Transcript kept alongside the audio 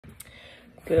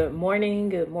Good morning,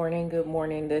 good morning, good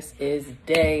morning. This is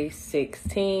day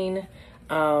 16.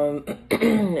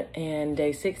 And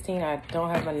day 16, I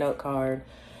don't have my note card.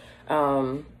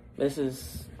 This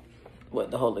is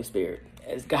what the Holy Spirit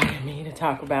has guided me to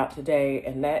talk about today,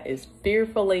 and that is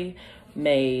fearfully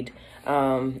made.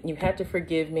 You have to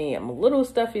forgive me. I'm a little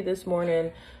stuffy this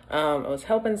morning. I was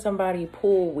helping somebody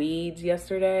pull weeds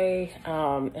yesterday,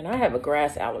 and I have a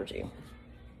grass allergy.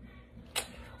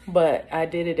 But I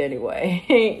did it anyway,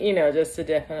 just to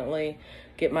definitely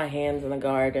get my hands in the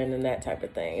garden and that type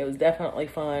of thing. It was definitely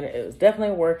fun. It was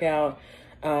definitely a workout.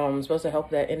 I'm supposed to help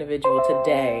that individual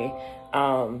today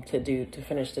to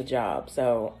finish the job.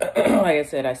 So like I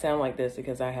said, I sound like this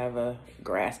because I have a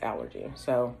grass allergy.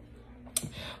 So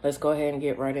let's go ahead and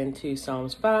get right into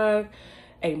Psalms 5,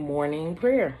 a morning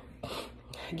prayer.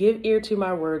 Give ear to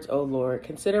my words, O Lord.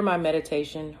 Consider my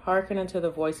meditation. Hearken unto the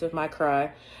voice of my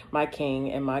cry, my King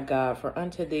and my God, for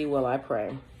unto thee will I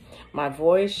pray. My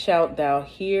voice shalt thou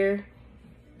hear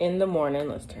in the morning.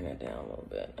 Let's turn it down a little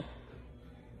bit.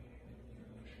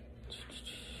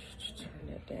 Turn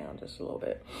it down just a little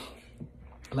bit.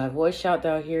 My voice shalt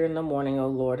thou hear in the morning, O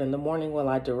Lord. In the morning will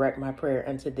I direct my prayer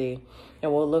unto thee,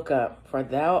 and will look up. For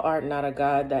thou art not a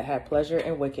God that hath pleasure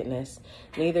in wickedness,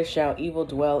 neither shall evil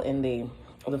dwell in thee.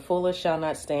 The foolish shall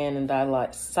not stand in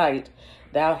thy sight.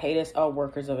 Thou hatest all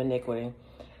workers of iniquity.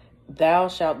 Thou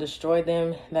shalt destroy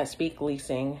them that speak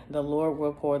leasing. The Lord will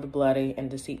abhor the bloody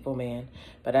and deceitful man.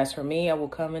 But as for me, I will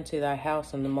come into thy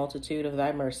house in the multitude of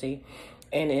thy mercy,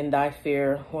 and in thy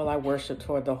fear will I worship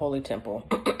toward the holy temple.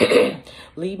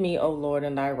 Lead me, O Lord,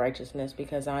 in thy righteousness,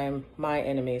 because I am my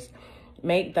enemies.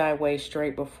 Make thy way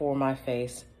straight before my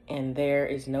face, and there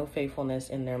is no faithfulness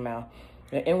in their mouth.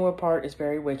 Their inward part is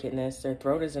very wickedness. Their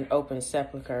throat is an open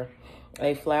sepulchre.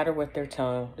 They flatter with their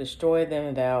tongue. Destroy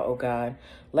them, thou, O God.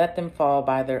 Let them fall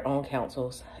by their own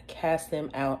counsels. Cast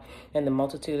them out in the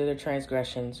multitude of their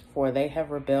transgressions, for they have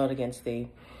rebelled against thee.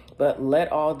 But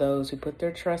let all those who put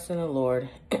their trust in the Lord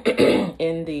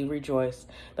in thee rejoice.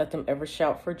 Let them ever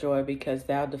shout for joy, because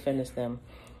thou defendest them.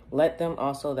 Let them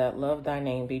also that love thy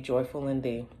name be joyful in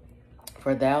thee.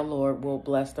 For thou, Lord, wilt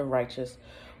bless the righteous.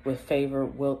 With favor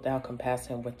wilt thou compass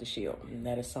him with the shield. And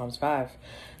that is Psalms 5.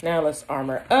 Now let's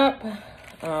armor up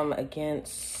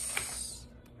against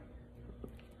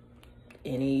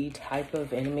any type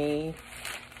of enemy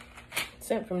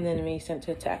sent from the enemy, sent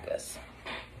to attack us.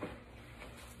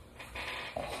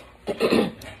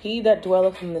 He that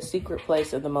dwelleth in the secret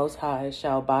place of the Most High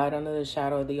shall abide under the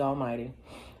shadow of the Almighty.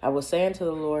 I will say unto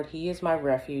the Lord, He is my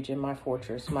refuge and my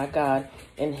fortress, my God,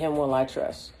 in him will I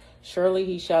trust. Surely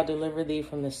he shall deliver thee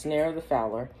from the snare of the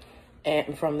fowler,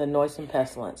 and from the noisome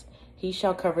pestilence. He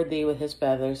shall cover thee with his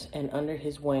feathers, and under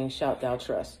his wings shalt thou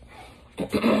trust.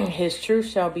 His truth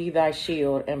shall be thy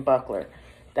shield and buckler.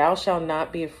 Thou shalt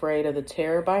not be afraid of the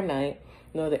terror by night,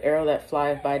 nor the arrow that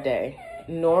flieth by day,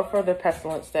 nor for the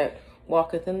pestilence that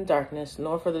walketh in the darkness,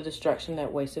 nor for the destruction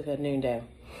that wasteth at noonday.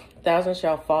 1,000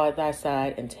 shall fall at thy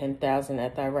side, and 10,000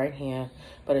 at thy right hand,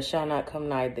 but it shall not come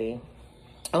nigh thee.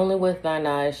 Only with thine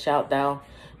eyes shalt thou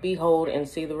behold and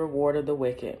see the reward of the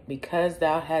wicked. Because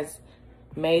thou hast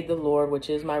made the Lord, which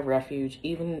is my refuge,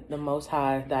 even the Most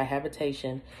High, thy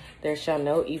habitation, there shall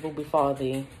no evil befall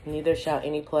thee, neither shall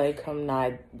any plague come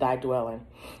nigh thy dwelling.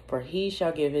 For he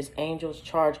shall give his angels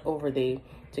charge over thee,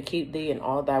 to keep thee in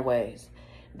all thy ways.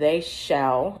 They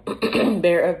shall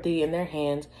bear up thee in their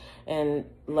hands, and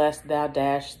lest thou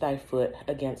dash thy foot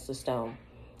against a stone.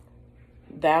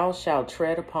 Thou shalt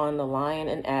tread upon the lion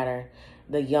and adder,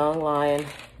 the young lion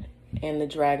and the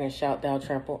dragon shalt thou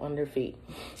trample under feet.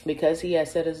 Because he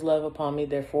has set his love upon me,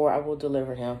 therefore I will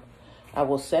deliver him. I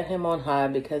will set him on high,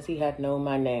 because he hath known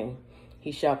my name.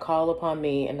 He shall call upon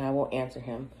me, and I will answer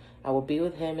him. I will be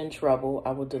with him in trouble.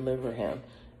 I will deliver him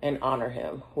and honor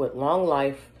him. With long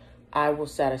life I will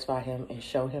satisfy him and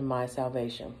show him my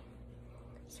salvation.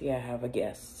 See, I have a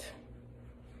guest.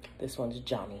 This one's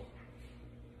Johnny.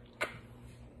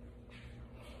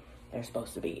 They're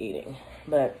supposed to be eating.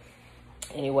 But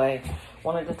anyway,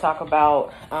 wanted to talk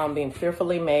about being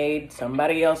fearfully made.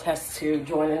 Somebody else has to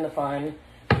join in the fun.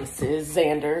 This is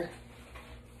Xander.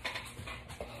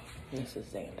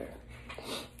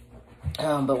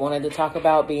 But wanted to talk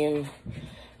about being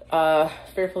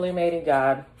fearfully made in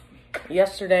God.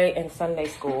 Yesterday in Sunday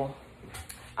school,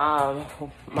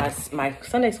 my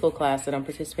Sunday school class that I'm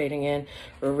participating in,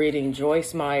 we're reading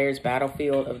Joyce Meyer's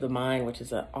Battlefield of the Mind, which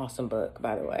is an awesome book,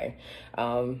 by the way.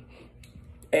 And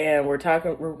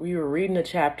we were reading a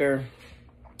chapter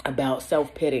about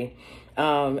self-pity.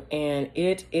 And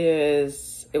it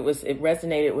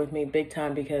resonated with me big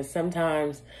time, because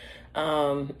sometimes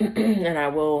And I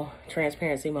will,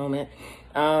 transparency moment.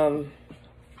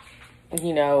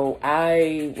 You know,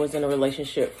 I was in a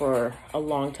relationship for a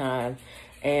long time,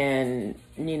 and,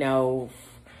 you know,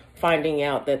 finding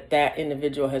out that that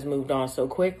individual has moved on so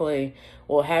quickly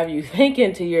will have you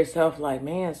thinking to yourself, like,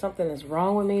 man, something is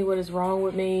wrong with me. What is wrong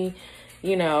with me?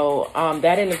 You know,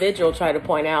 that individual tried to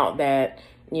point out that,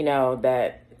 you know,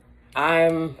 that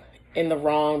I'm in the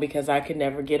wrong because I could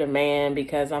never get a man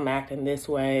because I'm acting this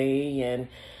way. And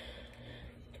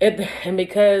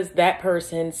because that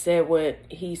person said what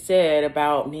he said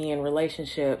about me in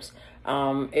relationships,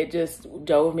 it just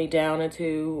dove me down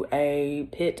into a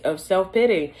pit of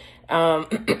self-pity.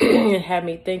 It had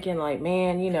me thinking like,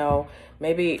 man, you know,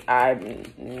 maybe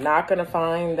I'm not going to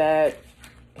find that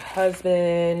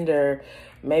husband, or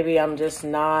maybe I'm just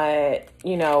not,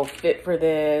 you know, fit for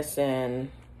this.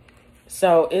 And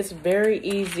so it's very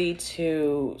easy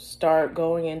to start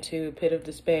going into a pit of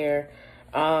despair.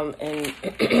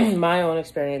 And my own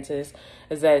experiences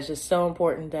is that it's just so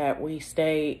important that we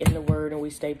stay in the word and we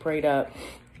stay prayed up,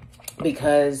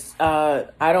 because I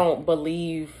don't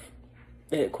believe,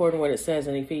 according to what it says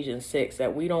in Ephesians 6,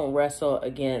 that we don't wrestle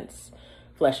against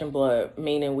flesh and blood,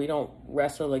 meaning we don't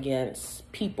wrestle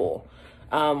against people.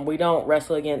 We don't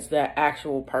wrestle against that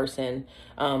actual person,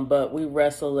 but we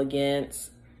wrestle against,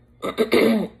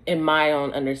 in my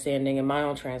own understanding, in my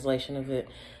own translation of it,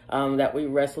 that we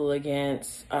wrestle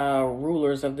against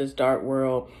rulers of this dark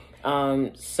world.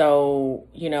 So,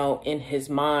 you know, in his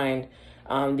mind,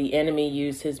 the enemy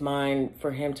used his mind for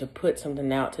him to put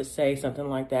something out, to say something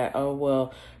like that. Oh,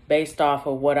 well, based off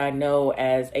of what I know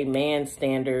as a man's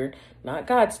standard, not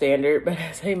God's standard, but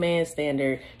as a man's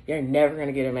standard, you're never going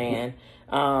to get a man.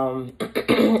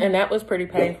 And that was pretty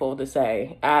painful to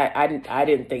say. I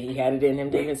didn't think he had it in him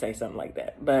to even say something like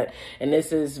that. But, and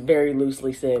this is very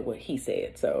loosely said what he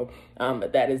said. So,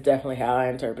 but that is definitely how I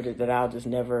interpreted that I'll just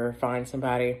never find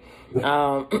somebody.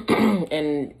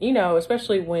 And, you know,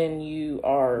 especially when you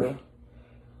are,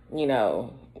 you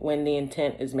know, when the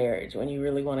intent is marriage, when you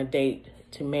really want to date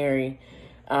to marry.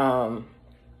 And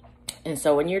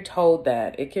so when you're told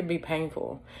that, it can be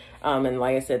painful. And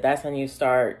like I said, that's when you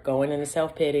start going into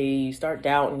self-pity, you start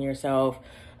doubting yourself.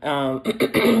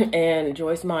 And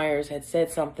Joyce Myers had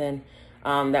said something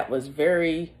that was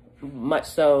very much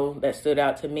so, that stood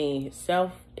out to me.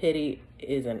 Self-pity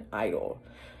is an idol.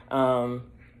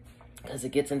 Because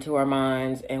it gets into our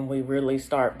minds and we really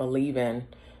start believing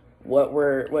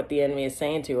what the enemy is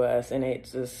saying to us. And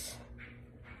it's just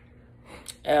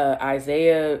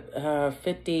Isaiah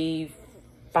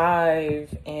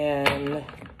 55 and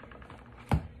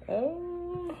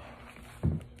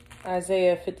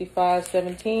Isaiah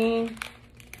 55:17.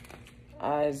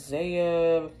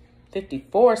 Isaiah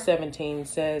 54:17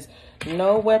 says,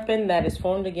 "No weapon that is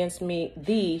formed against me,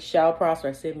 thee, shall prosper."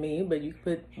 I said me, but you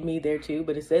put me there too,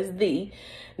 but it says thee.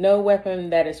 "No weapon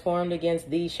that is formed against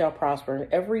thee shall prosper.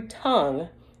 Every tongue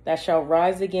that shall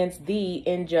rise against thee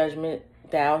in judgment,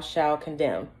 thou shalt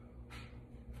condemn."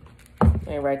 Let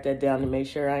me write that down to make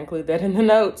sure I include that in the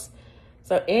notes.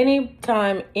 So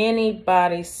anytime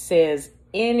anybody says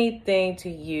anything to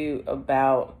you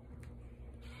about,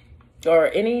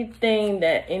 or anything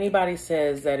that anybody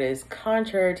says that is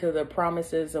contrary to the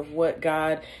promises of what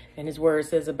God and his word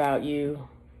says about you,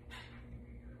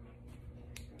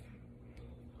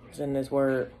 it's in this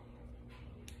word.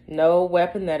 No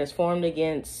weapon that is formed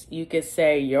against, you could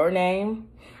say your name,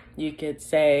 you could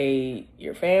say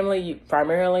your family, you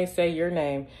primarily say your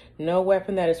name. No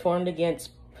weapon that is formed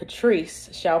against Patrice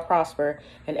shall prosper,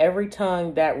 and every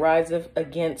tongue that riseth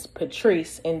against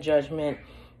Patrice in judgment,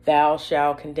 thou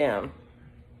shalt condemn.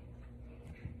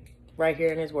 Right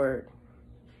here in his word.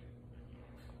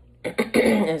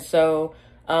 And so,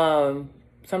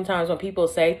 sometimes when people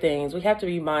say things, we have to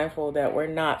be mindful that we're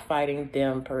not fighting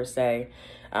them per se.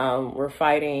 We're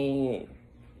fighting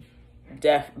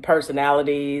deaf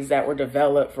personalities that were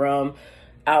developed from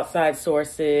outside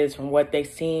sources, from what they've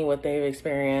seen, what they've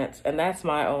experienced. And that's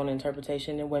my own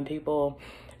interpretation. And when people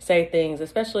say things,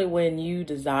 especially when you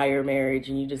desire marriage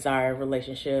and you desire a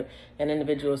relationship, an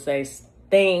individual says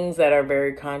things that are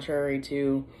very contrary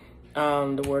to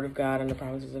the word of God and the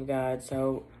promises of God.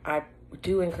 So I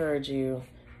do encourage you,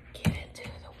 get into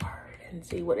the word and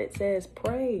see what it says.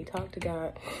 Pray, talk to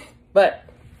God. But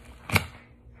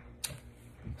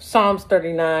Psalms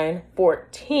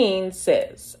 39:14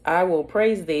 says, "I will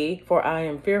praise thee, for I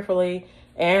am fearfully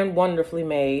and wonderfully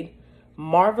made.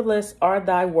 Marvelous are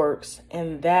thy works,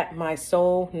 and that my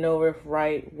soul knoweth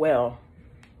right well."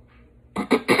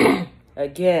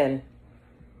 Again,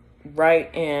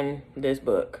 right in this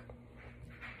book.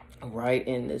 Right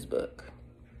in this book.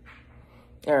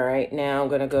 All right, now I'm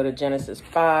going to go to Genesis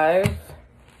 5,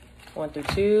 1 through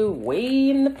 2, way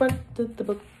in the front of the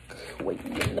book, way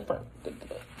in the front of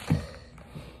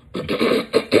the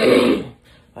book.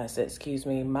 I said, excuse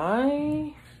me,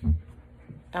 my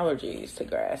allergies to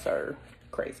grass are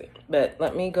crazy. But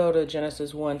let me go to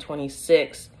Genesis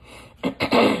 1:26,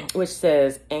 which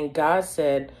says, and God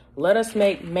said, let us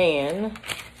make man.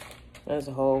 There's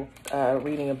a whole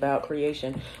reading about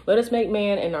creation. Let us make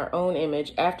man in our own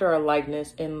image, after our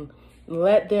likeness, and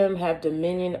let them have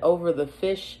dominion over the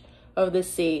fish of the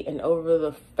sea, and over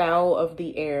the fowl of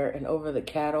the air, and over the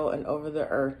cattle, and over the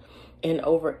earth, and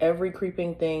over every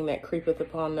creeping thing that creepeth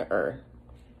upon the earth.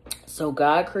 So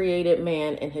God created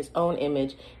man in his own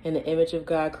image. In the image of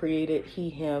God created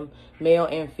he him. Male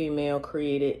and female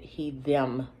created he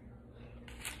them.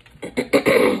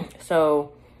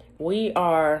 So we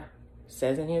are,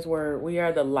 says in his word, we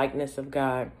are the likeness of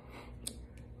God.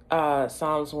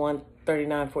 Psalms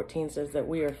 139:14 says that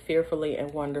we are fearfully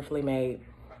and wonderfully made.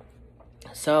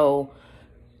 So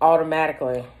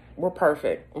automatically, we're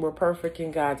perfect. We're perfect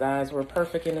in God's eyes. We're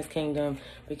perfect in his kingdom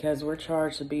because we're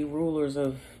charged to be rulers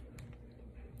of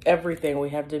everything. We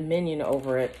have dominion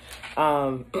over it.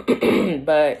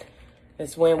 But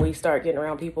it's when we start getting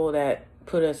around people that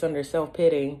put us under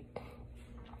self-pity,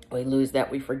 we lose that,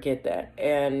 we forget that.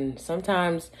 And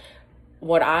sometimes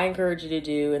what I encourage you to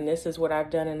do, and this is what I've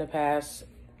done in the past,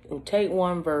 take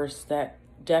one verse that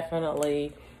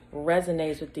definitely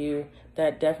resonates with you,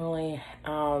 that definitely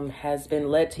has been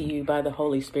led to you by the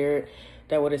Holy Spirit,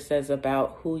 that what it says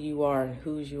about who you are and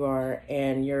whose you are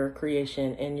and your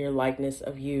creation and your likeness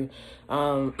of you.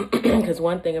 Because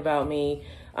one thing about me,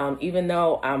 even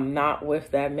though I'm not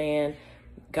with that man,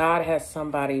 God has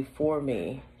somebody for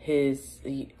me,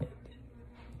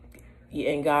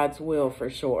 in God's will for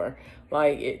sure.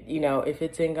 Like, if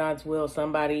it's in God's will,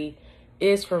 somebody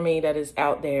is for me that is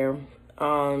out there.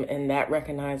 And that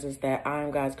recognizes that I'm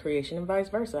God's creation and vice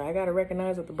versa. I got to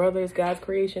recognize that the brother is God's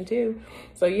creation too.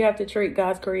 So you have to treat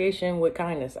God's creation with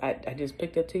kindness. I just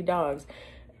picked up 2 dogs.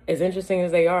 As interesting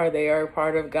as they are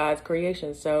part of God's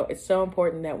creation. So it's so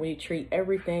important that we treat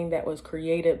everything that was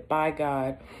created by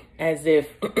God as if,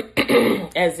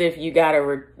 as if you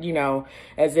gotta, you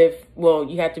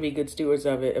have to be good stewards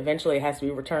of it. Eventually it has to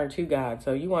be returned to God.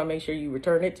 So you want to make sure you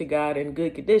return it to God in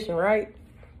good condition, right?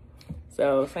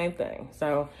 So same thing.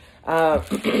 So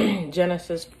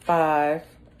Genesis 5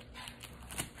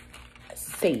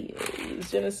 says,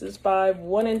 Genesis 5,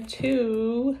 1 and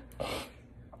 2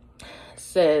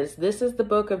 says, this is the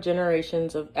book of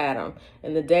generations of Adam.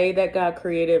 In the day that God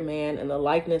created man, in the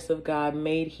likeness of God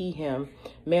made he him.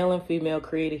 Male and female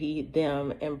created he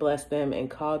them, and blessed them, and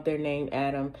called their name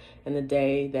Adam in the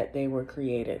day that they were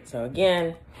created. So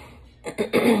again,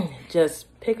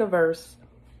 just pick a verse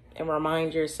and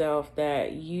remind yourself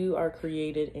that you are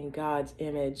created in God's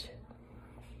image.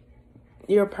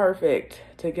 You're perfect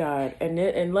to God.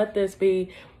 And let this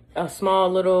be a small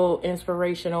little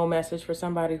inspirational message for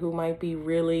somebody who might be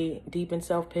really deep in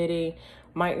self-pity,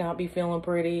 might not be feeling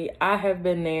pretty. I have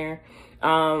been there.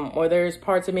 Or there's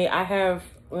parts of me. I'm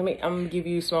gonna give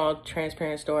you a small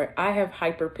transparent story. I have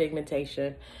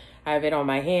hyperpigmentation. I have it on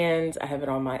my hands. I have it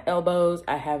on my elbows.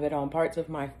 I have it on parts of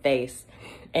my face.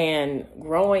 And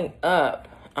growing up,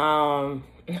 I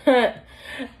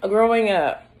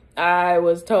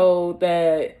was told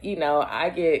that, I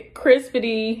get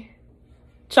crispity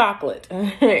chocolate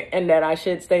and that I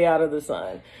should stay out of the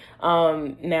sun.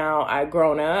 Now I've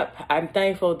grown up. I'm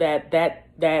thankful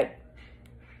that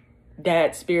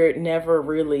spirit never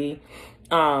really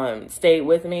stayed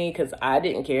with me, because I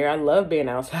didn't care. I love being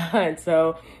outside.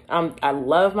 So I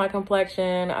love my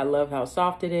complexion. I love how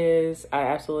soft it is. I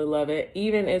absolutely love it,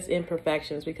 even its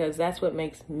imperfections, because that's what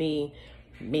makes me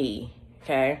me.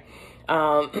 Okay.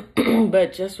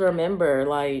 But just remember,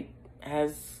 like,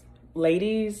 as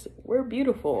ladies, we're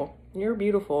beautiful. You're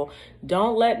beautiful.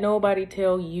 Don't let nobody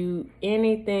tell you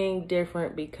anything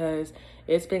different, because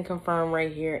it's been confirmed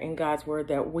right here in God's word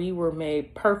that we were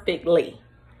made perfectly.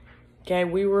 Okay,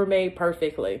 we were made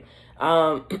perfectly.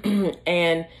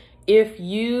 And if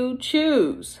you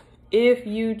choose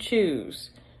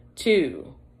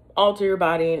to alter your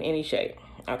body in any shape,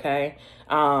 okay,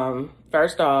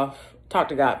 first off, talk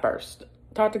to God first.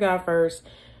 Talk to God first.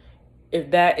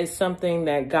 If that is something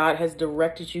that God has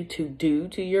directed you to do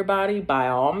to your body, by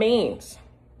all means.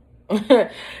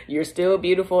 You're still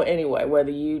beautiful anyway,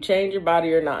 whether you change your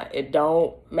body or not. It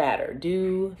don't matter.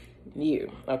 Do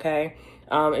you, okay?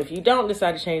 If you don't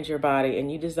decide to change your body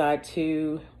and you decide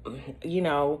to,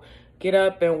 get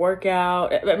up and work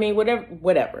out, I mean,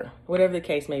 whatever the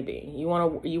case may be. You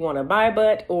want to buy a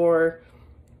butt or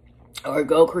or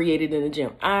go create it in the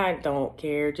gym. I don't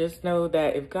care. Just know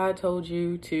that if God told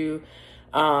you to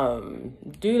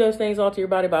do those things all to your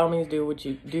body, by all means do what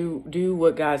you do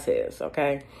what God says,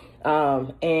 okay?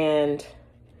 And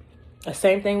the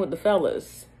same thing with the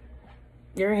fellas.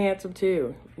 You're handsome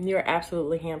too. You're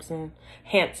absolutely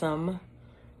handsome.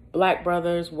 Black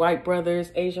brothers, white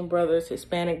brothers, Asian brothers,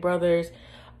 Hispanic brothers,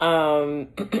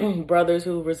 brothers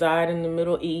who reside in the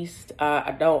Middle East.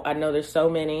 I know there's so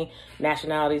many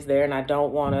nationalities there, and I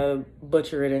don't want to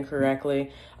butcher it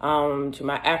incorrectly. To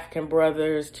my African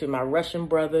brothers, to my Russian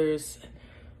brothers,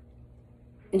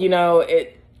 you know,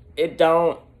 it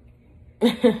don't,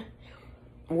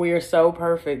 we are so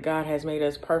perfect. God has made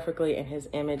us perfectly in his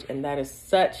image, and that is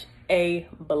such a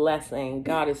blessing.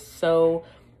 God is so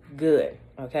good.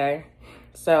 Okay.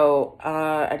 So,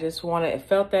 I just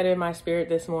felt that in my spirit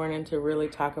this morning to really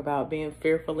talk about being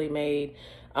fearfully made.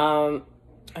 I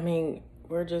mean,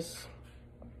 we're just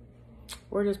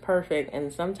perfect.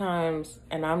 And sometimes,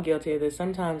 and I'm guilty of this,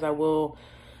 sometimes I will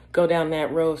go down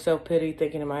that road of self-pity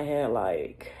thinking in my head,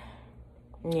 like,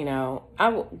 you know,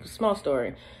 small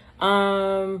story.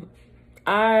 I've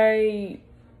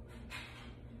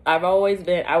always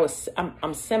been,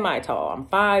 I'm semi-tall. I'm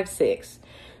 5'6".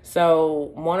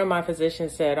 So one of my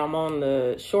physicians said I'm on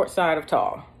the short side of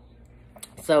tall.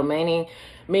 So meaning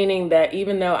that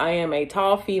even though I am a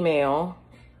tall female,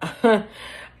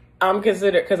 I'm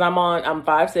considered, because I'm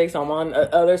 5'6", I'm on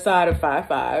the other side of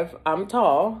 5'5". I'm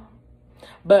tall,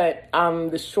 but I'm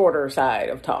the shorter side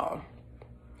of tall.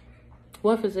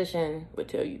 What physician would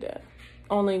tell you that?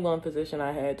 Only one physician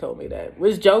I had told me that.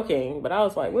 Was joking, but I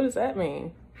was like, what does that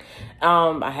mean?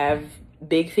 I have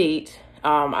big feet.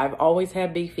 I've always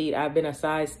had big feet. I've been a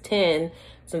size 10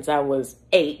 since I was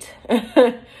 8.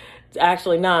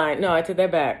 Actually 9. No, I took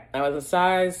that back. I was a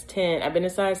size 10. I've been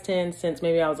a size 10 since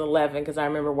maybe I was 11, because I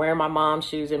remember wearing my mom's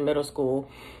shoes in middle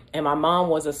school, and my mom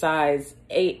was a size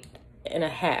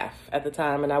 8.5 at the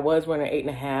time, and I was wearing an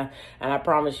 8.5, and I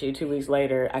promise you 2 weeks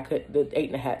later, the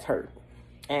 8.5s hurt.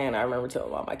 And I remember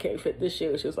telling Mom, I can't fit this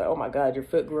shoe. She was like, oh my God, your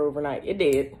foot grew overnight. It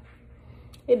did.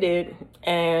 It did.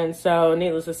 And so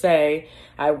needless to say,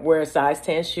 I wear a size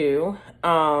 10 shoe.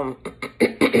 I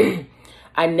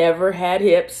never had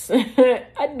hips.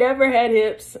 I never had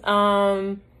hips.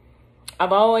 I've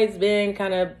always been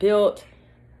kind of built,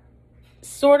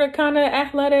 sort of kind of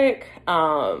athletic.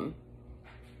 But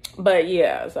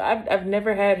yeah, so I've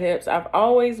never had hips. I've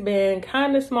always been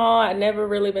kind of small. I've never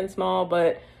really been small,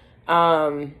 but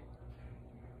you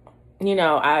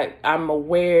know, I'm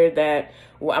aware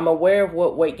of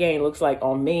what weight gain looks like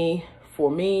on me, for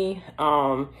me.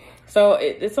 So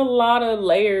it's a lot of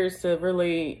layers to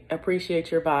really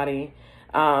appreciate your body,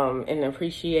 and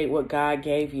appreciate what God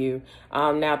gave you.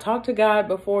 Now talk to God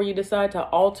before you decide to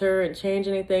alter and change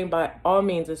anything. By all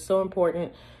means, it's so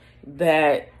important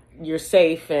that you're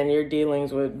safe in your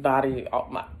dealings with body.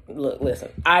 Look,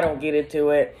 listen, I don't get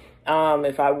into it.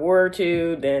 If I were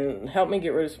to, then help me get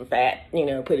rid of some fat, you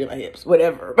know, put in my hips,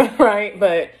 whatever, right?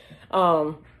 But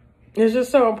it's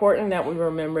just so important that we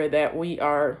remember that we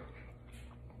are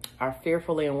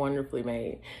fearfully and wonderfully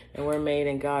made, and we're made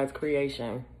in God's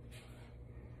creation,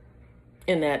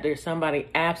 and that there's somebody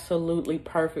absolutely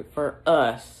perfect for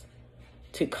us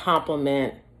to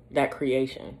complement that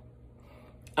creation.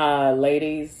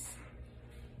 Ladies,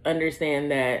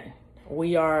 understand that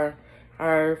we are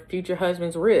our future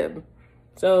husband's rib.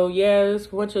 So yeah,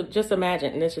 just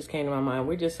imagine, and this just came to my mind,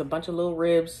 we're just a bunch of little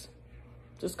ribs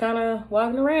just kind of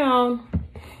walking around,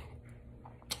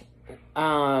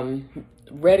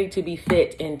 ready to be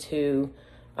fit into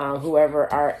whoever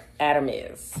our Adam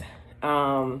is.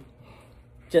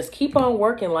 Just keep on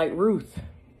working like Ruth.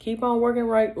 Keep on working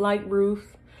like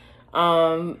Ruth,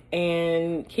 and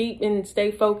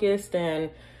stay focused and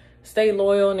stay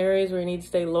loyal in areas where you need to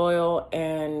stay loyal,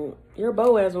 and your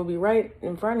Boaz will be right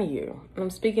in front of you. I'm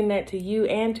speaking that to you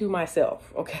and to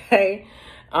myself, okay?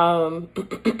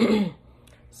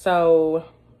 So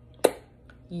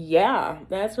yeah,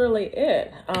 that's really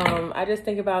it. I just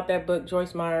think about that book,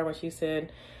 Joyce Meyer, when she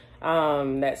said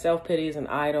that self-pity is an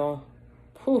idol.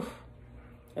 Whew,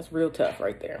 that's real tough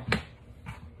right there.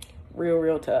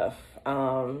 Real tough.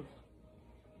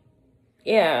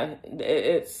 Yeah,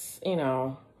 it's, you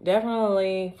know,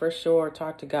 definitely for sure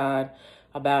talk to God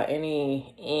about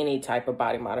any type of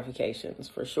body modifications,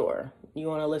 for sure. You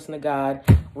want to listen to God,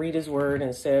 read his word,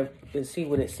 and see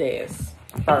what it says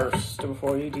first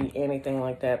before you do anything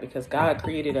like that, because God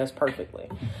created us perfectly.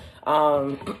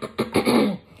 And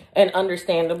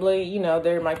understandably, you know,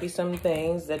 there might be some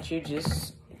things that you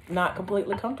just not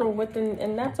completely comfortable with,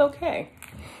 and that's okay.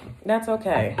 That's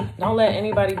okay. Don't let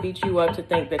anybody beat you up to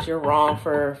think that you're wrong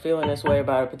for feeling this way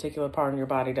about a particular part in your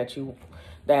body that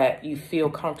you feel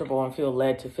comfortable and feel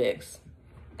led to fix.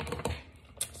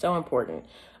 So important.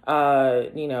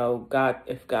 God,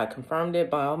 if God confirmed it,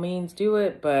 by all means do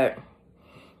it, but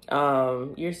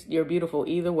you're beautiful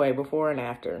either way, before and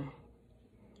after.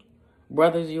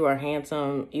 Brothers, you are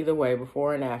handsome either way,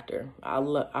 before and after. I'll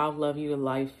love you to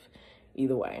life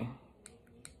either way.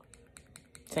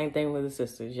 Same thing with the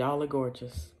sisters. Y'all are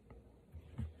gorgeous.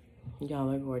 Y'all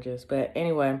are gorgeous. But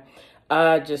anyway,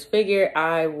 just figured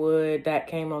that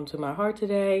came onto my heart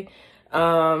today.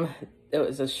 It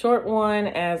was a short one,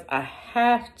 as I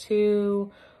have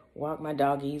to walk my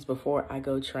doggies before I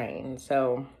go train.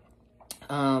 So,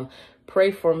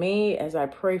 pray for me as I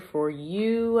pray for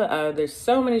you. There's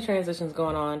so many transitions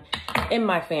going on in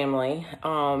my family,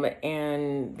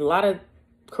 and a lot of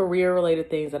career-related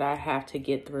things that I have to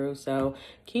get through. So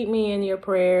keep me in your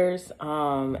prayers,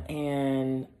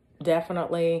 and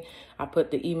definitely I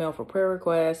put the email for prayer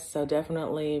requests. So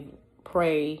definitely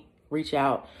reach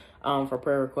out for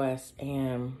prayer requests,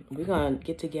 and we're going to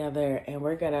get together and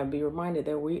we're going to be reminded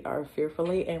that we are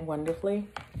fearfully and wonderfully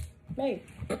made.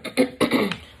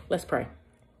 Let's pray.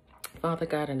 Father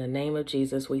God, in the name of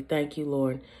Jesus, we thank you,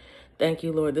 Lord. Thank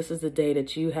you, Lord. This is the day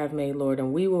that you have made, Lord,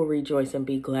 and we will rejoice and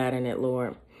be glad in it,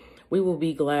 Lord. We will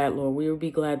be glad, Lord. We will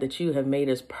be glad that you have made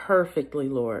us perfectly,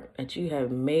 Lord. That you have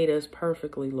made us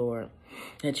perfectly, Lord.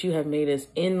 That you have made us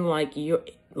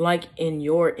like in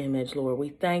your image, Lord. We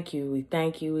thank you. We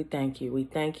thank you. We thank you. We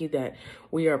thank you that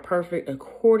we are perfect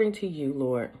according to you,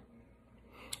 Lord.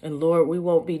 And Lord, we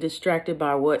won't be distracted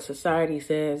by what society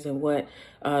says and what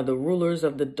the rulers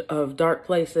of dark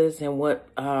places and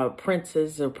what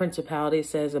princes or principalities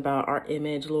says about our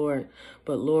image, Lord.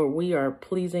 But Lord, we are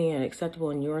pleasing and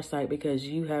acceptable in your sight because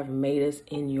you have made us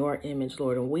in your image,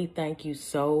 Lord. And we thank you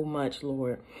so much,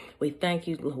 Lord. We thank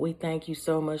you. We thank you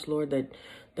so much, Lord,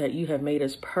 that you have made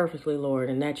us perfectly,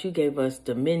 Lord, and that you gave us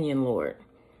dominion, Lord.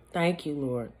 Thank you,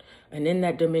 Lord. And in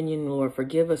that dominion, Lord,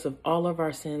 forgive us of all of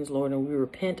our sins, Lord. And we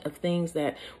repent of things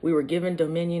that we were given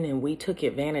dominion and we took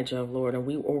advantage of, Lord. And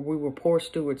we were poor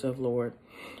stewards of, Lord.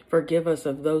 Forgive us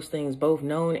of those things, both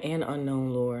known and unknown,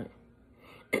 Lord.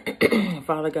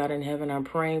 Father God in heaven, I'm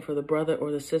praying for the brother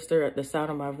or the sister at the sound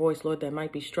of my voice, Lord, that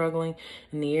might be struggling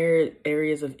in the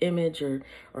areas of image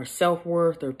or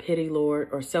self-worth or pity, Lord,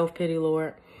 or self-pity,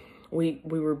 Lord. We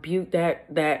rebuke that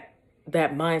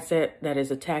mindset that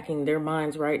is attacking their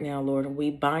minds right now, Lord. And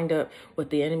we bind up what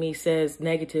the enemy says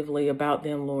negatively about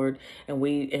them, Lord. And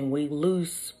we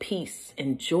lose peace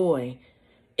and joy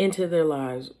into their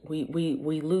lives. We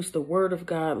lose the word of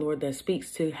God, Lord, that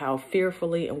speaks to how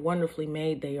fearfully and wonderfully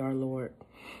made they are, Lord.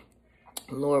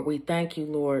 Lord, we thank you,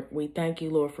 Lord. We thank you,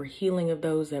 Lord, for healing of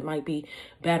those that might be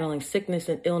battling sickness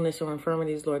and illness or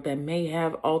infirmities, Lord, that may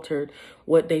have altered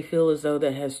what they feel as though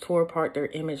that has tore apart their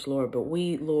image, Lord. But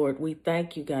Lord, we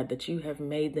thank you, God, that you have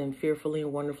made them fearfully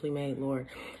and wonderfully made, Lord.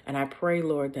 And I pray,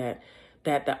 Lord, that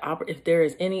if there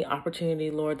is any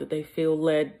opportunity, Lord, that they feel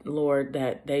led, Lord,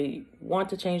 that they want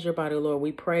to change their body, Lord,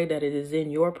 we pray that it is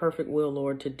in your perfect will,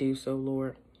 Lord, to do so,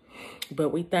 Lord. But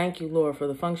we thank you, Lord, for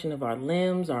the function of our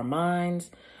limbs, our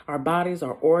minds, our bodies,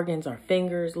 our organs, our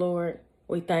fingers, Lord.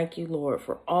 We thank you, Lord,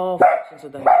 for all functions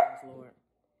of those things, Lord.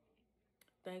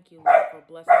 Thank you, Lord, for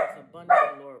blessing us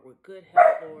abundantly, Lord, with good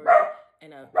health, Lord,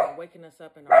 and waking us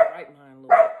up in our right mind,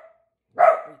 Lord.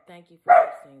 We thank you for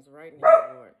those things right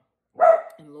now, Lord.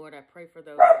 And Lord, I pray for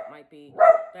those that might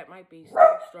be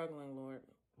still struggling, Lord,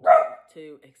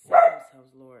 to accept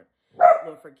themselves, Lord.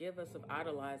 Lord, forgive us of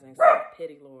idolizing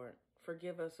self-pity, Lord.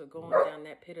 Forgive us of going down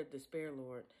that pit of despair,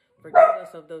 Lord. Forgive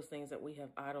us of those things that we have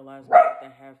idolized,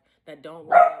 Lord, that don't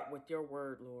line up with your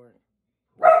word, Lord.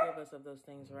 Forgive us of those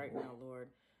things right now, Lord.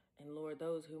 And Lord,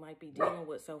 those who might be dealing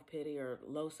with self-pity or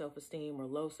low self-esteem or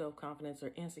low self-confidence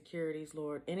or insecurities,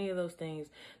 Lord, any of those things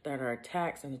that are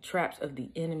attacks and the traps of the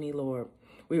enemy, Lord,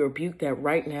 we rebuke that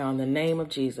right now in the name of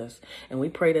Jesus. And we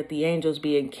pray that the angels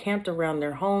be encamped around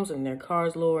their homes and their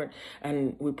cars, Lord.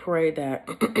 And we pray that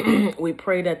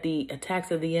the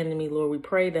attacks of the enemy, Lord, we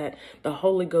pray that the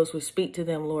Holy Ghost would speak to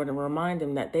them, Lord, and remind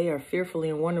them that they are fearfully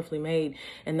and wonderfully made,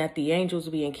 and that the angels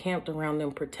be encamped around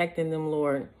them, protecting them,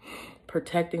 Lord,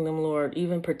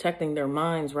 even protecting their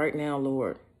minds right now,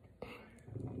 Lord.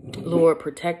 Lord,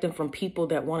 protect them from people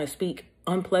that want to speak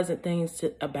unpleasant things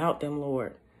about them,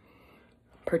 Lord.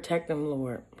 Protect them,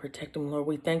 Lord. Protect them, Lord.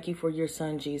 We thank you for your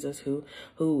son, Jesus,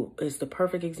 who is the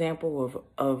perfect example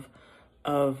of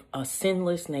a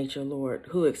sinless nature, Lord,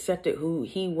 who accepted who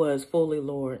he was fully,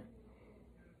 Lord.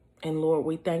 And Lord,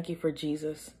 we thank you for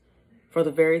Jesus. for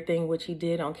the very thing which he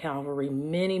did on Calvary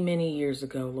many, many years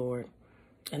ago, Lord,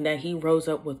 and that he rose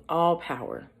up with all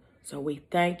power. So we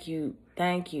thank you,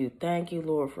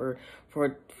 Lord,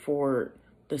 for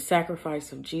the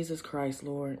sacrifice of Jesus Christ,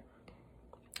 Lord.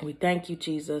 We thank you,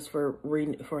 Jesus,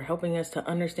 for helping us to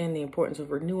understand the importance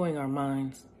of renewing our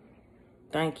minds.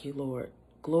 Thank you, Lord.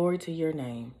 Glory to your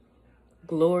name.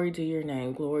 Glory to your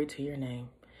name. Glory to your name.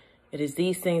 It is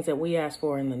these things that we ask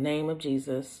for in the name of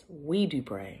Jesus. We do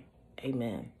pray.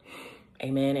 Amen.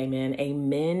 Amen, amen,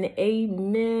 amen,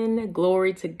 amen.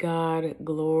 Glory to God.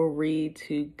 Glory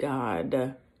to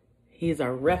God. He is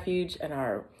our refuge and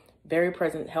our very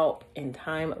present help in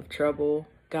time of trouble.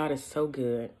 God is so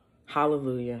good.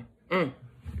 Hallelujah.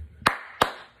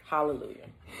 Hallelujah.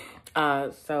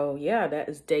 So yeah, that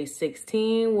is day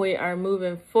 16. We are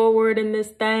moving forward in this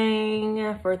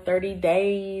thing for 30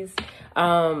 days.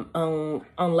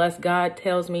 Unless God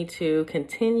tells me to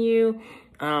continue.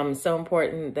 So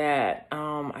important that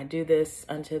I do this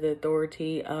unto the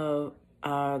authority of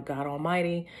God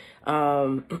Almighty,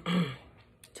 to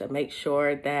make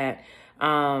sure that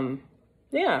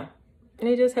yeah,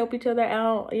 we just help each other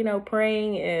out. You know,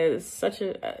 praying is such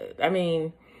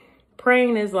a,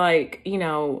 praying is like, you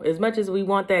know, as much as we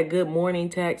want that good morning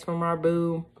text from our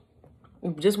boo,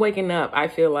 just waking up, I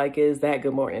feel like, is that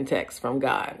good morning text from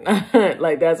God.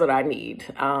 Like, that's what I need.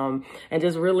 And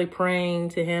just really praying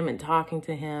to him and talking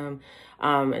to him,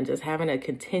 and just having a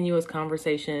continuous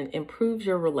conversation improves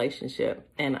your relationship.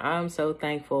 And I'm so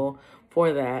thankful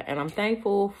for that. And I'm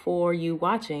thankful for you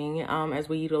watching as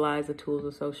we utilize the tools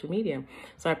of social media.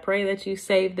 So I pray that you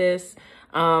save this.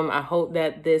 I hope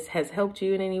that this has helped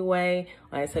you in any way.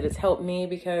 Like I said, it's helped me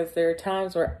because there are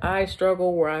times where I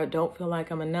struggle, where I don't feel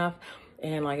like I'm enough.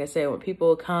 And like I said, when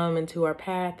people come into our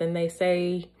path and they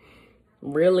say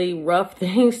really rough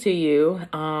things to you,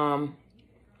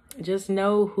 just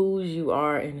know whose you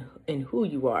are and who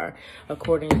you are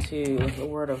according to the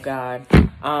word of God.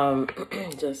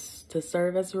 Just to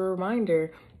serve as a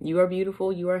reminder, you are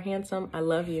beautiful, you are handsome, I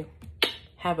love you.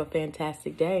 Have a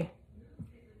fantastic day.